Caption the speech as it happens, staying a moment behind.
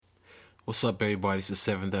What's up, everybody? It's the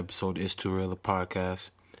seventh episode of It's Too Real, a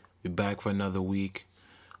podcast. We're back for another week.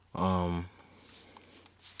 Um,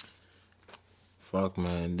 Fuck,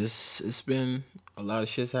 man. It's been a lot of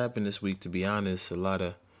shit's happened this week. To be honest, a lot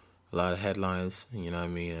of headlines. You know what I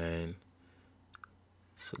mean, and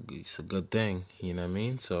it's a good thing. You know what I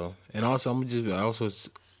mean. So, and also I also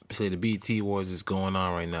say the BET Awards is going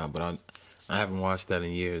on right now, but I haven't watched that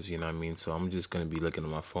in years. You know what I mean. So I'm just gonna be looking at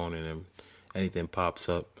my phone, and then anything pops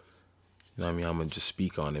up. You know what I mean? I'm going to just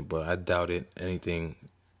speak on it, but I doubt it. Anything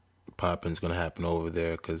popping's going to happen over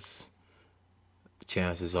there because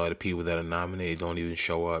chances are the people that are nominated don't even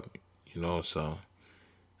show up, so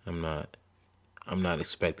I'm not I'm not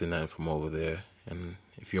expecting nothing from over there. And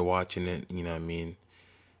if you're watching it, you know what I mean,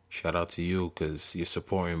 shout out to you because you're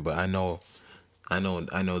supporting, but I know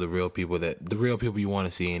the real people you want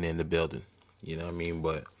to see in the building. You know what I mean?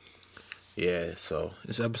 But yeah, so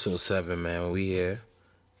it's episode 7, man. We here.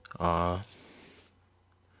 The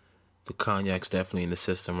cognac's definitely in the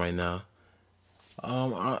system right now.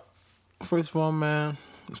 First of all, man,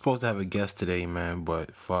 I'm supposed to have a guest today, man,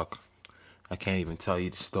 but fuck, I can't even tell you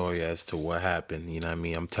the story as to what happened. You know what I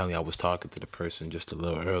mean? I'm telling you, I was talking to the person just a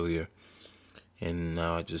little earlier, and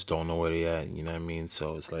now I just don't know where they at. You know what I mean?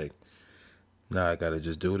 So it's like, now I gotta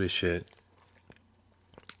just do this shit.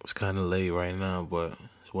 It's kind of late right now, but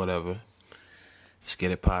it's whatever. Let's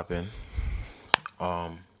get it popping.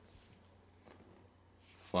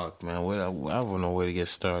 Fuck, man. I don't know where to get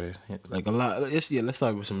started. Like a lot. Let's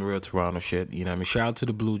start with some real Toronto shit. You know what I mean? Shout out to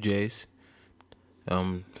the Blue Jays.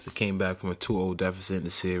 They came back from a 2-0 deficit in the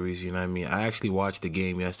series. You know what I mean? I actually watched the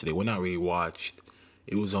game yesterday. Well, not really watched.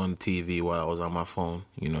 It was on the TV while I was on my phone.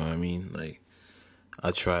 You know what I mean? Like,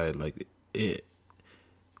 I tried. Like, it.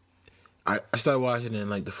 I started watching in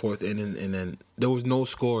like the fourth inning, and then there was no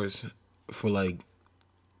scores for like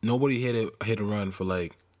nobody hit a run for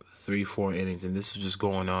like 3-4 innings, and this is just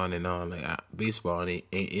going on and on. Like baseball, and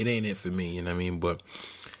it ain't it for me. You know what I mean? But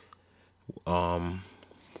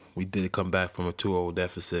we did come back from a 2-0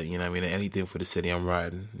 deficit. You know what I mean? Anything for the city, I'm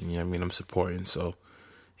riding. You know what I mean? I'm supporting. So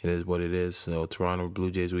it is what it is. So Toronto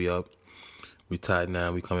Blue Jays, we up. We tied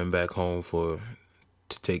now. We coming back home to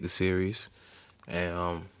take the series,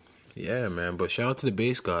 and yeah, man. But shout out to the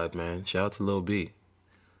base god, man. Shout out to Lil B.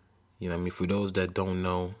 You know what I mean? For those that don't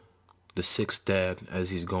know, the sixth dad, as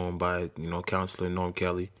he's going by, Counselor Norm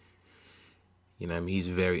Kelly. You know what I mean? He's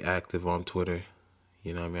very active on Twitter.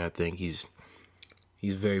 You know what I mean? I think he's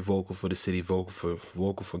very vocal for the city, vocal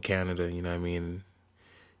for Canada, you know what I mean?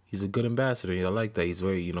 He's a good ambassador, I like that. He's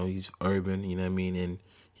very, he's urban, you know what I mean? And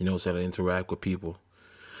he knows how to interact with people.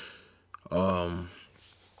 What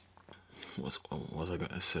was I going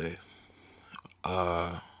to say?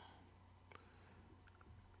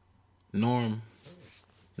 Norm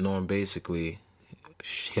basically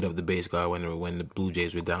hit up the base guy when the Blue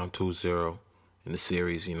Jays were down 2-0 in the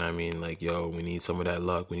series. You know what I mean? Like, yo, we need some of that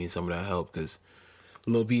luck. We need some of that help. Because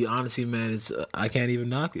Lil B, honestly, man, I can't even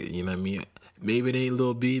knock it. You know what I mean? Maybe it ain't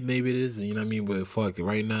Lil B. Maybe it is. You know what I mean? But fuck it.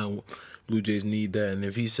 Right now, Blue Jays need that. And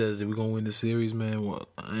if he says that we're going to win the series, man, well,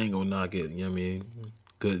 I ain't going to knock it. You know what I mean?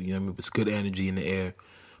 Good. You know what I mean? It's good energy in the air.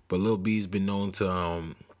 But Lil B's been known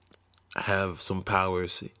to have some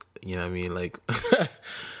powers. You know what I mean? Like,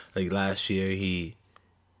 like last year,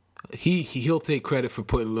 he'll take credit for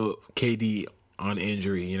putting Lil KD on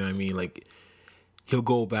injury. You know what I mean? Like, he'll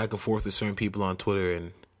go back and forth with certain people on Twitter,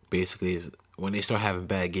 and basically, when they start having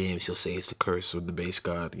bad games, he'll say it's the curse of the base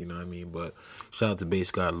god. You know what I mean? But shout out to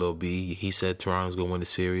base god Lil B. He said Toronto's gonna win the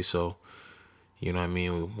series, so you know what I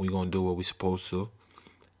mean. We gonna do what we supposed to,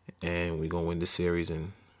 and we gonna win the series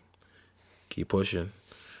and keep pushing.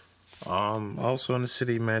 Also in the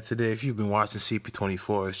city, man, today, if you've been watching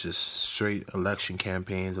CP24, it's just straight election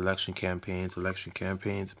campaigns,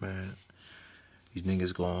 man. These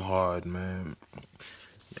niggas going hard, man.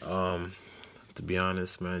 To be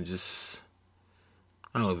honest, man,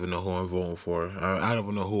 I don't even know who I'm voting for. I don't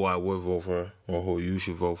even know who I would vote for or who you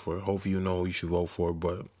should vote for. Hopefully you know who you should vote for,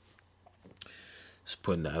 but just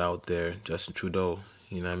putting that out there. Justin Trudeau,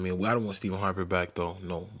 you know what I mean? I don't want Stephen Harper back, though.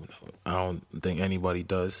 No, I don't think anybody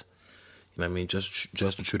does. You know what I mean?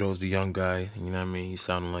 Justin Trudeau's the young guy. You know what I mean? He's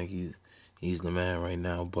sounding like he's the man right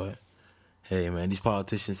now. But hey, man, these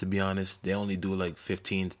politicians, to be honest, they only do like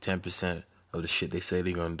 15 to 10% of the shit they say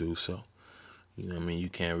they're gonna do. So, you know what I mean? You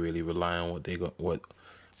can't really rely on what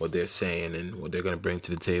they're saying and what they're gonna bring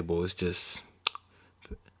to the table. It's just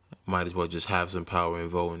might as well just have some power in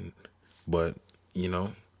voting. But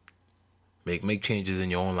make changes in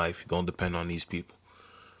your own life. Don't depend on these people.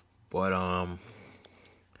 But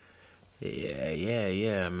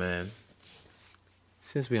yeah, man.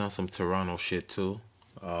 Since we on some Toronto shit too,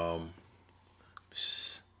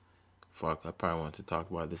 Fuck, I probably want to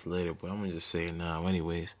talk about this later, but I'm gonna just say it now.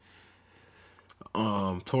 Anyways,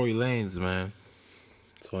 Tory Lanez, man.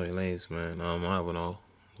 Tory Lanez, man. I don't know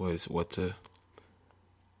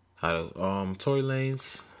Tory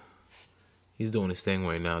Lanez. He's doing his thing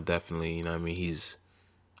right now. Definitely, you know what I mean.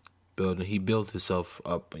 He built himself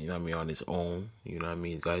up, you know what I mean, on his own. You know what I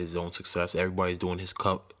mean. He's got his own success. Everybody's doing his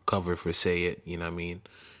cover for Say It. You know what I mean.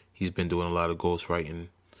 He's been doing a lot of ghostwriting,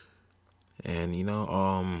 and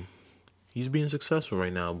he's being successful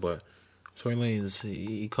right now. But Tory Lanez,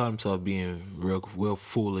 he caught himself being real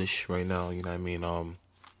foolish right now. You know what I mean.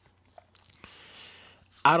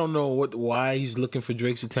 I don't know why he's looking for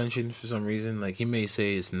Drake's attention for some reason. Like, he may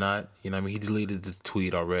say it's not. You know what I mean. He deleted the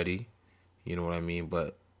tweet already. You know what I mean.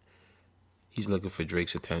 But he's looking for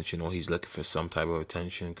Drake's attention, or he's looking for some type of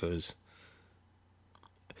attention. Because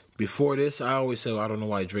before this, I always said I don't know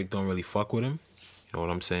why Drake don't really fuck with him. You know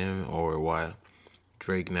what I'm saying? Or why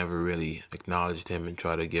Drake never really acknowledged him and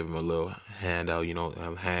tried to give him a little handout,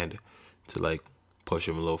 a hand to like push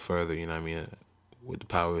him a little further, you know what I mean, with the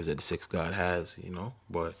powers that the Sixth God has,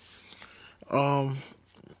 But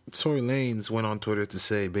Tory Lanez went on Twitter to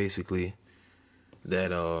say basically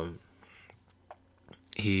that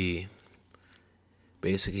he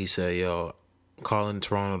said, yo, calling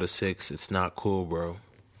Toronto the Six, it's not cool, bro.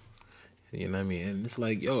 You know what I mean? And it's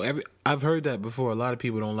like, I've heard that before. A lot of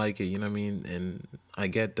people don't like it, you know what I mean? And I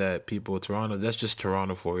get that Toronto, that's just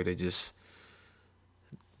Toronto for you.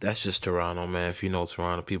 That's just Toronto, man. If you know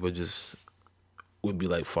Toronto, people just would be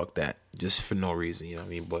like, fuck that. Just for no reason, you know what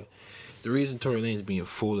I mean? But the reason Tory Lanez being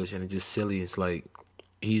foolish and it's just silly, it's like,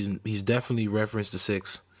 he's definitely referenced the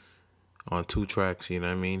Six on 2 tracks, you know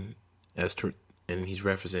what I mean? And he's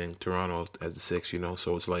referencing Toronto as the Six,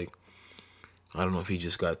 so it's like, I don't know if he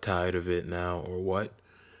just got tired of it now or what,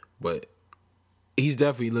 but he's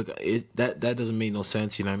definitely that doesn't make no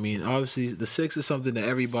sense, you know what I mean? Obviously, the Six is something that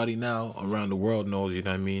everybody now around the world knows, you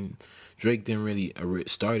know what I mean? Drake didn't really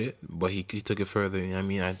start it, but he took it further, you know what I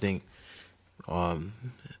mean? I think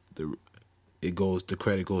the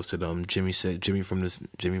credit goes to them. Jimmy from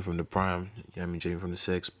the Prime, you know what I mean? Jimmy from the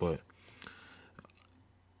Six, but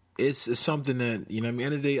it's something that, you know what I mean,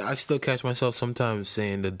 end of the day, I still catch myself sometimes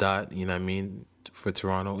saying the dot, you know what I mean, for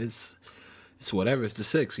Toronto. It's whatever, it's the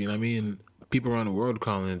Six, you know what I mean? People around the world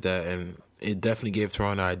calling it that, and it definitely gave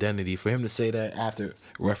Toronto identity. For him to say that after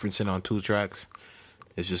referencing on 2 tracks,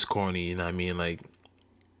 it's just corny, you know what I mean? Like,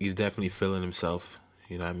 he's definitely feeling himself,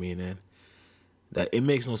 you know what I mean? And that it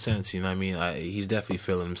makes no sense, you know what I mean? He's definitely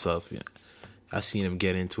feeling himself, yeah. I seen him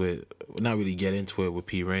get into it, not really get into it with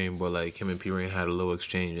P. Rain, but like him and P. Rain had a little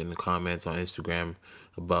exchange in the comments on Instagram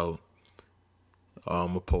about a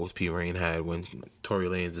post P. Rain had when Tory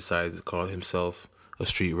Lanez decided to call himself a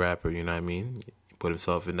street rapper, you know what I mean? He put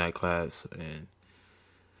himself in that class, and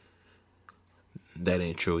that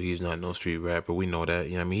ain't true. He's not no street rapper. We know that,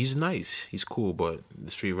 you know what I mean? He's nice, he's cool, but the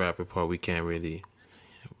street rapper part, we can't really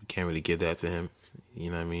give that to him, you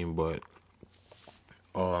know what I mean? But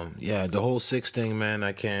yeah, the whole Six thing, man,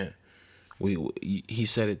 I can't. He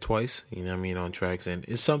said it twice, you know what I mean, on tracks, and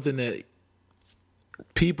it's something that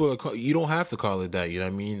people you don't have to call it that, you know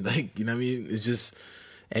what I mean? Like, you know what I mean? It's just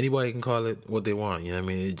anybody can call it what they want, you know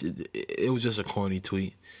what I mean? It was just a corny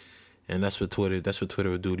tweet, and that's what Twitter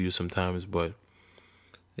would do to you sometimes. But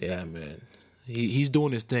yeah, man, he's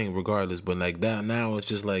doing his thing regardless. But like that now, it's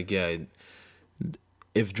just like, yeah.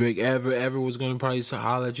 If Drake ever was gonna probably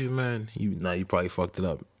holler at you, man, you probably fucked it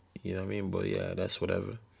up. You know what I mean? But yeah, that's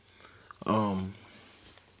whatever.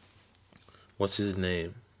 What's his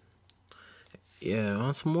name? Yeah,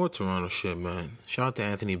 on some more Toronto shit, man. Shout out to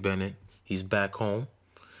Anthony Bennett. He's back home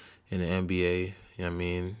in the NBA. You know what I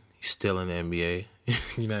mean? He's still in the NBA.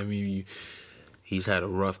 You know what I mean? He's had a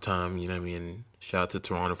rough time, you know what I mean? Shout out to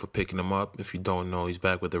Toronto for picking him up. If you don't know, he's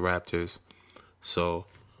back with the Raptors. So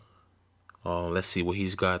let's see what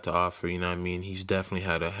he's got to offer, you know what I mean? He's definitely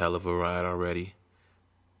had a hell of a ride already.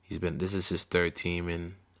 This is his 3rd team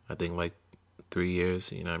in, I think, like 3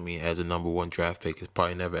 years, you know what I mean? As a number 1 draft pick. It's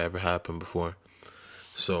probably never ever happened before.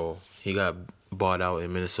 So he got bought out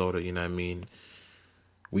in Minnesota, you know what I mean?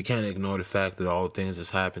 We can't ignore the fact that all the things that's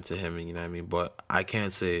happened to him, you know what I mean? But I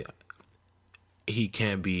can't say he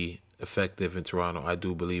can't be effective in Toronto. I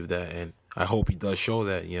do believe that, and I hope he does show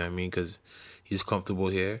that, you know what I mean? Because he's comfortable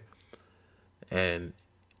here. And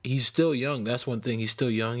he's still young. That's one thing. He's still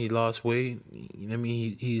young. He lost weight. You know what I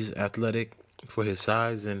mean? He's athletic for his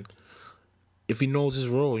size. And if he knows his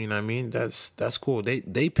role, you know what I mean? That's cool.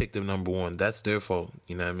 They picked him number 1. That's their fault.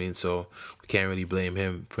 You know what I mean? So we can't really blame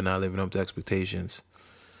him for not living up to expectations.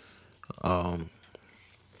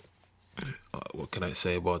 What can I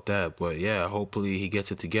say about that? But yeah, hopefully he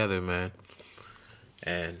gets it together, man.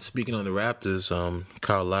 And speaking on the Raptors,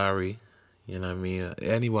 Kyle Lowry, you know what I mean?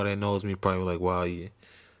 Anybody that knows me probably like, wow, you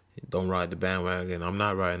don't ride the bandwagon. I'm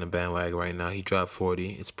not riding the bandwagon right now. He dropped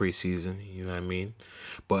 40. It's preseason, you know what I mean?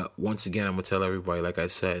 But once again, I'm going to tell everybody, like I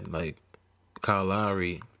said, like, Kyle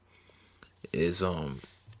Lowry is,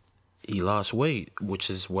 he lost weight, which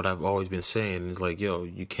is what I've always been saying. It's like, yo,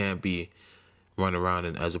 you can't be running around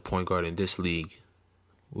as a point guard in this league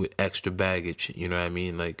with extra baggage, you know what I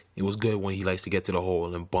mean? Like, it was good when he likes to get to the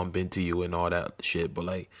hole and bump into you and all that shit, but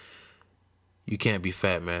like, you can't be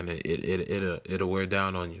fat, man. It'll wear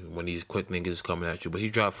down on you when these quick niggas coming at you. But he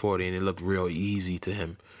dropped 40 and it looked real easy to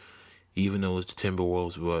him, even though it's the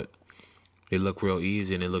Timberwolves. But it looked real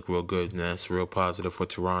easy and it looked real good, and that's real positive for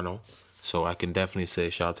Toronto. So I can definitely say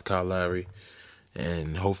shout out to Kyle Lowry,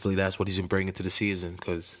 and hopefully that's what he's bringing to the season,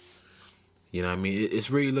 because you know what I mean.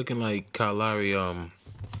 It's really looking like Kyle Lowry.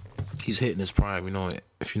 He's hitting his prime. You know,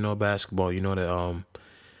 if you know basketball, you know that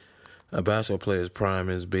a basketball player's prime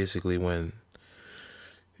is basically when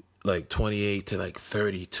like 28 to like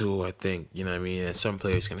 32, I think, you know what I mean? And some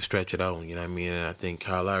players can stretch it out, you know what I mean? And I think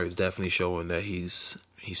Kyle Lowry is definitely showing that he's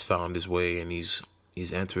found his way, and he's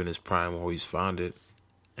entering his prime, or he's found it.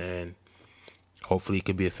 And hopefully he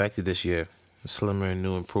can be effective this year. Slimmer and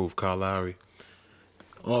new improved Kyle Lowry.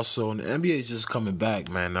 Also, the NBA is just coming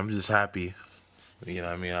back, man. I'm just happy. You know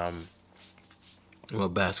what I mean? I'm a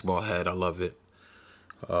basketball head. I love it.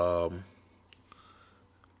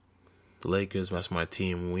 The Lakers, that's my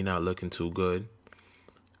team. We not looking too good.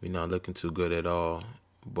 We not looking too good at all.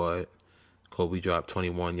 But Kobe dropped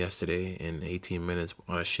 21 yesterday in 18 minutes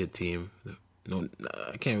on a shit team. No,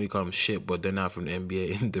 I can't really call them shit, but they're not from the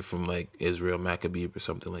NBA. They're from like Israel Maccabi or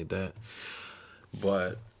something like that.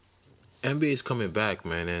 But NBA is coming back,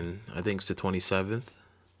 man, and I think it's the 27th.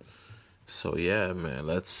 So yeah, man,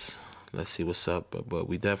 let's see what's up. But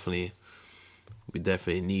we definitely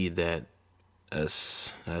need that.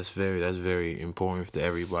 That's very important to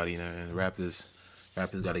everybody. And Raptors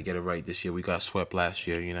got to get it right this year. We got swept last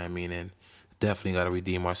year, you know what I mean, and definitely got to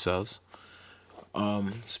redeem ourselves.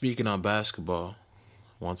 Speaking on basketball,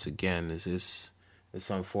 once again, it's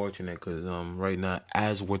unfortunate because right now,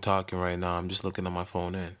 as we're talking right now, I'm just looking at my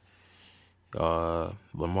phone and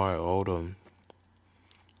Lamar Odom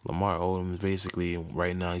is basically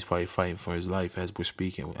right now, he's probably fighting for his life as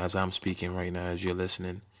I'm speaking right now, as you're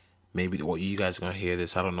listening. Maybe you guys are gonna hear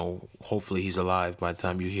this. I don't know. Hopefully he's alive by the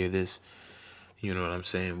time you hear this. You know what I'm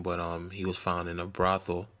saying? But he was found in a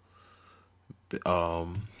brothel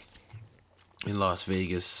in Las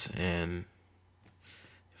Vegas, and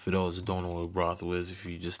for those who don't know what a brothel is, if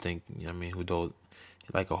you just think, I mean, who don't,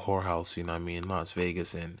 like a whorehouse, you know what I mean, in Las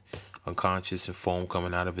Vegas, and unconscious and foam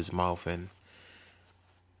coming out of his mouth, and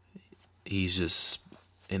he's just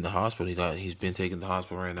in the hospital. He's been taken to the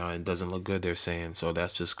hospital right now, and it doesn't look good, they're saying. So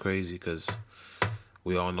that's just crazy, because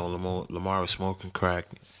we all know Lamar was smoking crack,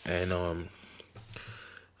 and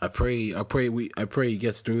I pray he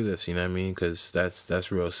gets through this, you know what I mean, because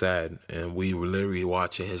that's real sad, and we were literally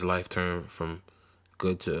watching his life turn from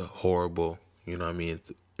good to horrible, you know what I mean,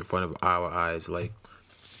 in front of our eyes. Like,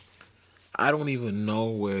 I don't even know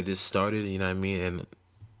where this started, you know what I mean, and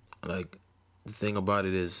like, the thing about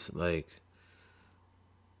it is, like,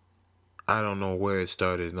 I don't know where it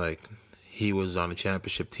started. Like, he was on a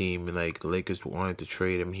championship team, and like, the Lakers wanted to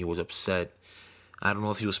trade him. He was upset. I don't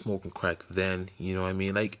know if he was smoking crack then, you know what I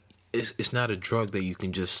mean? Like, it's not a drug that you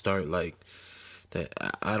can just start, like, that.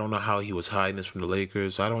 I don't know how he was hiding this from the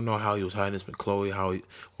Lakers. I don't know how he was hiding this from Chloe,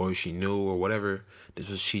 or she knew, or whatever.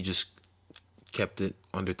 She just kept it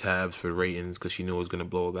under tabs for ratings because she knew it was going to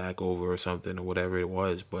blow back over or something, or whatever it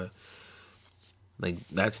was. But like,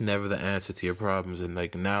 that's never the answer to your problems. And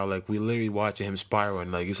like, now, like, we literally watching him spiral,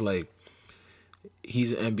 and like, it's like,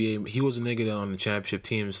 he's an NBA. He was a nigga that on the championship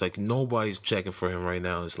team. It's like, nobody's checking for him right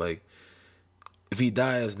now. It's like, if he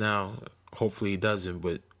dies now, hopefully he doesn't,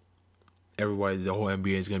 but everybody, the whole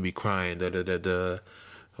NBA is gonna be crying, oh,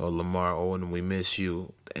 Lamar Odom, we miss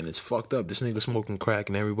you. And it's fucked up. This nigga smoking crack,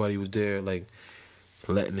 and everybody was there, like,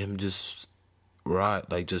 letting him just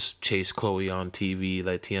rot, like, just chase Chloe on TV,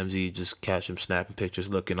 like TMZ, just catch him snapping pictures,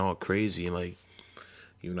 looking all crazy, and like,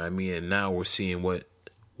 you know what I mean? And now we're seeing where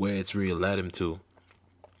it's really led him to.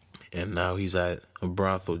 And now he's at a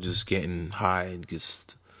brothel just getting high and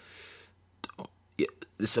just...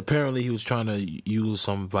 It's apparently he was trying to use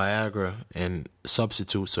some Viagra and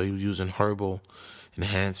substitute, so he was using herbal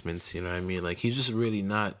enhancements, you know what I mean? Like, he's just really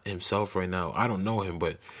not himself right now. I don't know him,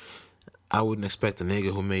 but I wouldn't expect a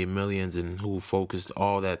nigga who made millions and who focused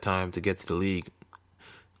all that time to get to the league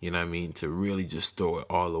you know what I mean, to really just throw it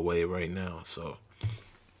all away right now. So,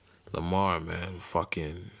 Lamar, man,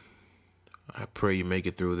 fucking, I pray you make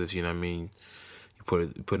it through this, you know what I mean? You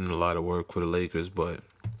put in a lot of work for the Lakers, but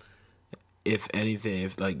if anything,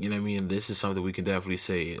 if like, you know what I mean, this is something we can definitely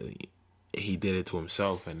say he did it to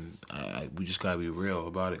himself, and we just gotta be real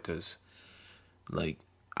about it, because, like,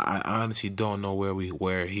 I honestly don't know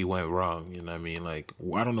where he went wrong, you know what I mean? Like,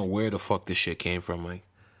 I don't know where the fuck this shit came from, like,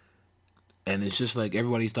 and it's just like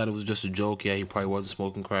everybody thought it was just a joke. Yeah, he probably wasn't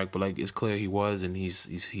smoking crack, but like it's clear he was, and he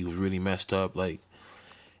was really messed up. Like,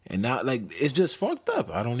 and now like it's just fucked up.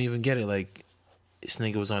 I don't even get it. Like, this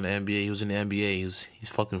nigga was on the NBA. He was in the NBA. He's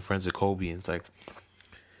fucking friends with Kobe, and it's like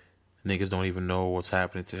niggas don't even know what's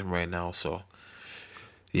happening to him right now. So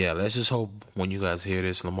yeah, let's just hope when you guys hear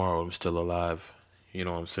this, Lamar Odom's still alive. You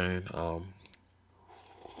know what I'm saying?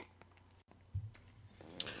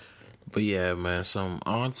 But yeah, man,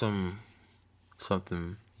 something,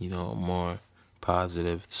 you know, more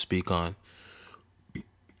positive to speak on.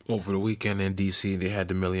 Over the weekend in DC, they had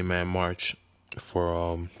the Million Man March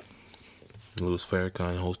for Louis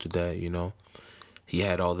Farrakhan hosted that, you know. He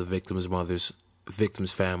had all the victims' mothers,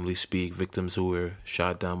 victims' families speak, victims who were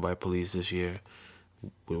shot down by police this year.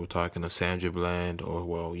 We were talking of Sandra Bland, or,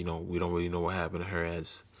 well, you know, we don't really know what happened to her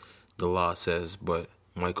as the law says, but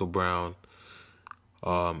Michael Brown,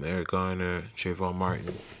 Eric Garner, Trayvon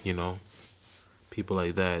Martin, you know, people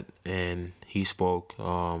like that. And he spoke.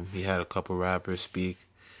 He had a couple rappers speak,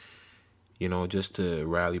 you know, just to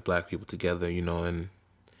rally black people together, you know, and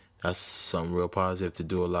that's something real positive to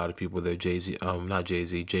do. A lot of people there. Not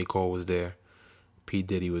Jay-Z, J. Cole was there. P.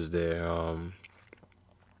 Diddy was there.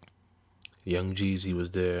 Young Jeezy was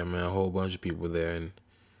there. Man, a whole bunch of people there. And,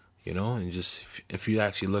 you know, and just if you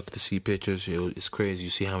actually look to see pictures, it's crazy. You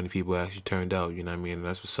see how many people actually turned out, you know what I mean? And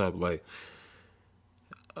that's what's up. Like,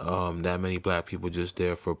 that many black people just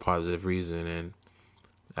there for a positive reason, and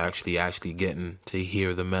actually getting to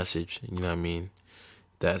hear the message, you know what I mean?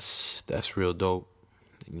 That's real dope,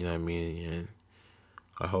 you know what I mean? And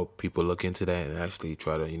I hope people look into that and actually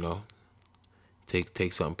try to, you know,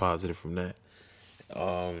 take something positive from that.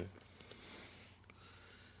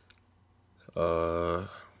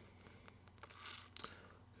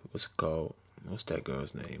 What's it called? What's that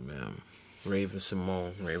girl's name, man? Raven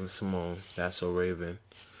Simone. That's so Raven.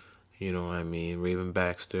 You know what I mean? Raven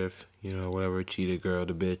Baxter, you know, whatever, cheetah girl,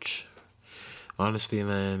 the bitch. Honestly,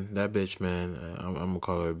 man, that bitch, man, I'm gonna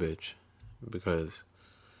call her a bitch. Because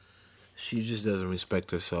she just doesn't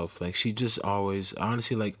respect herself. Like, she just always,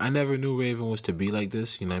 honestly, like, I never knew Raven was to be like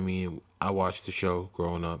this, you know what I mean? I watched the show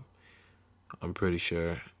growing up. I'm pretty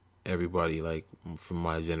sure everybody, like, from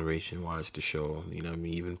my generation watched the show, you know what I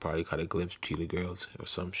mean? Even probably caught a glimpse of Cheetah Girls or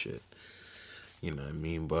some shit. You know what I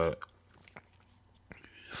mean? But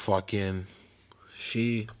fucking,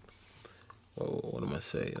 what am I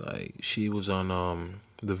saying? Like, she was on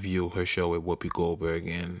The View, her show with Whoopi Goldberg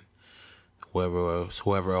and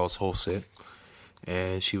whoever else hosts it.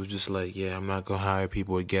 And she was just like, yeah, I'm not gonna hire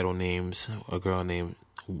people with ghetto names, a girl named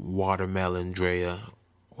Watermelon Drea,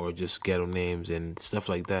 or just ghetto names and stuff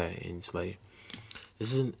like that. And it's like,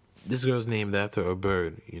 this girl's named after a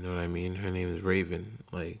bird, you know what I mean? Her name is Raven.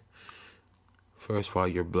 Like, first of all,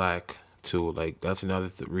 you're black too. Like, that's another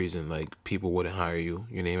reason, like, people wouldn't hire you.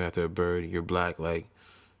 You're named after a bird, you're black, like,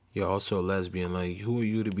 you're also a lesbian. Like, who are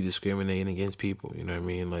you to be discriminating against people? You know what I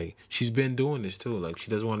mean? Like, she's been doing this too. Like,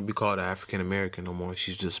 she doesn't want to be called African American no more.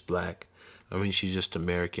 She's just black. I mean, she's just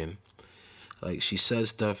American. Like, she says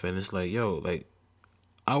stuff and it's like, yo, like,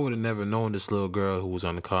 I would have never known this little girl who was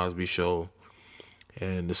on the Cosby Show,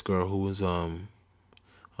 and this girl who was on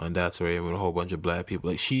That's Raven with a whole bunch of black people.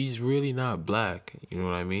 Like, she's really not black. You know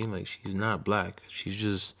what I mean? Like, she's not black. She's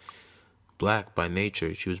just black by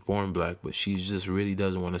nature. She was born black, but she just really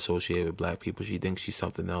doesn't want to associate with black people. She thinks she's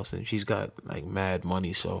something else, and she's got, like, mad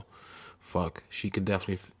money, so fuck. She could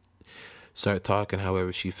definitely start talking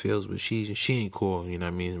however she feels, but she ain't cool, you know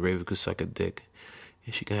what I mean? Raven could suck a dick,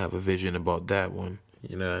 and she can have a vision about that one,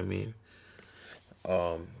 you know what I mean?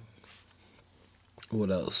 What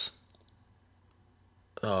else?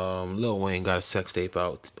 Lil Wayne got a sex tape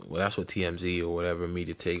out. Well, that's what TMZ or whatever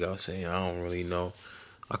media takeout saying. I don't really know.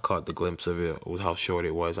 I caught the glimpse of it, with how short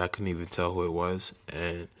it was. I couldn't even tell who it was.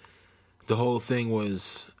 And the whole thing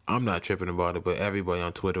was, I'm not tripping about it, but everybody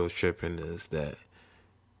on Twitter was tripping, is that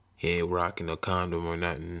he ain't rocking a condom or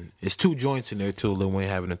nothing. It's 2 joints in there too. Lil Wayne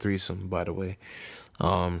having a threesome, by the way.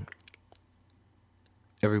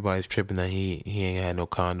 Everybody's tripping that he ain't had no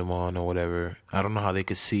condom on or whatever. I don't know how they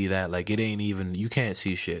could see that. Like, it ain't even, you can't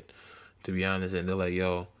see shit, to be honest. And they're like,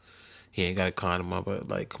 yo, he ain't got a condom on, but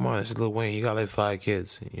like, come on, it's Lil Wayne. He got like 5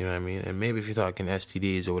 kids. You know what I mean? And maybe if you're talking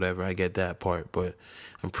STDs or whatever, I get that part. But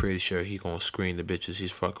I'm pretty sure he gonna screen the bitches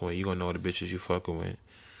he's fucking with. You gonna know the bitches you fucking with.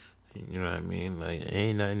 You know what I mean? Like, it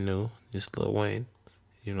ain't nothing new. Just Lil Wayne.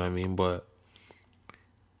 You know what I mean? But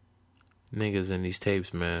niggas in these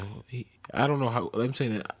tapes, man. I don't know how. I'm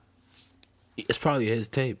saying that it's probably his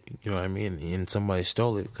tape. You know what I mean? And somebody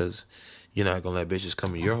stole it because you're not gonna let bitches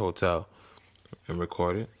come in your hotel and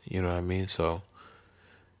record it. You know what I mean? So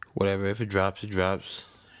whatever. If it drops, it drops.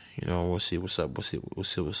 You know, we'll see what's up. We'll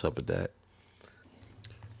see what's up with that.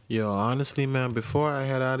 Yo, honestly, man, before I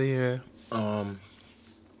head out of here,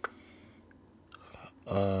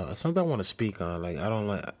 something I want to speak on. Like, I don't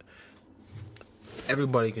like.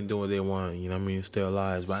 Everybody can do what they want. You know what I mean? Stay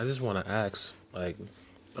alive. But I just want to ask. Like,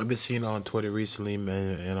 I've been seeing on Twitter recently,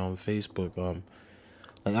 man, and on Facebook.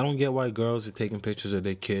 Like, I don't get why girls are taking pictures of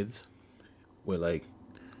their kids with like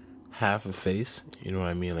half a face. You know what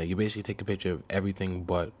I mean? Like, you basically take a picture of everything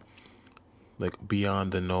but like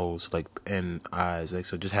beyond the nose, like, and eyes. Like,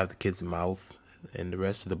 so just have the kid's mouth and the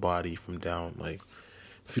rest of the body from down. Like,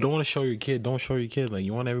 if you don't want to show your kid, don't show your kid. Like,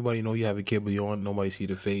 you want everybody to know you have a kid, but you don't want nobody to see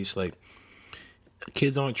the face. Like,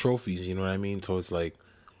 kids aren't trophies. You know what I mean? So it's like,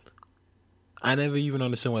 I never even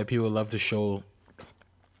understand why people love to show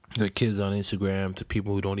their kids on Instagram to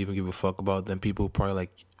people who don't even give a fuck about them. People who probably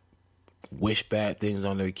like wish bad things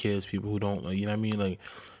on their kids. People who don't, like, you know what I mean? Like,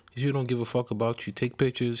 these people don't give a fuck about you. Take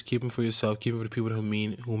pictures, keep them for yourself, keep them for the people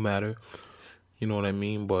who matter. You know what I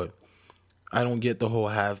mean? But I don't get the whole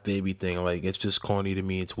half baby thing. Like, it's just corny to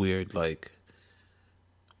me. It's weird. Like,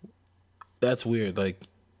 that's weird. Like,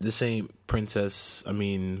 this ain't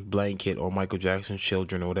Blanket or Michael Jackson's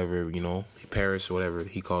children or whatever, you know, Paris or whatever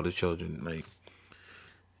he called his children. Like,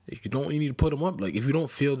 if you need to put them up. Like, if you don't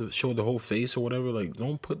feel to show the whole face or whatever, like,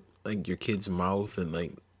 don't put like your kid's mouth and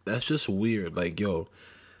like, that's just weird. Like, yo,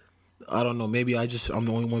 I don't know. Maybe I'm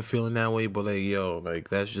the only one feeling that way, but like, yo, like,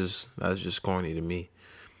 that's just corny to me.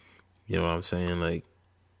 You know what I'm saying? Like,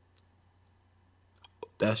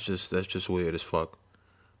 that's just weird as fuck.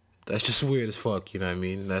 That's just weird as fuck. You know what I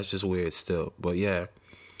mean? That's just weird still. But yeah,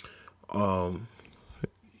 you know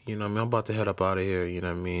what I mean? I'm about to head up out of here. You know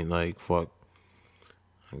what I mean? Like, fuck.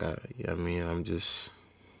 I'm just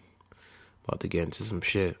about to get into some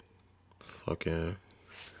shit. Fucking.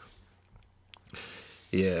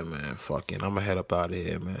 Yeah, man. Fucking. I'm gonna head up out of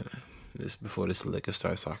here, man. Before this liquor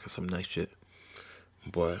starts talking some next shit.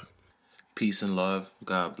 But peace and love.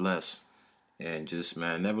 God bless. And just,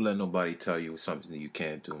 man, never let nobody tell you something that you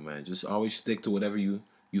can't do, man. Just always stick to whatever you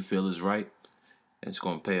feel is right. And it's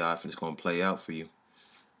gonna pay off and it's gonna play out for you.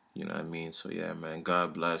 You know what I mean? So yeah, man.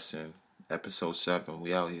 God bless. And episode 7,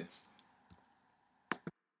 we out here.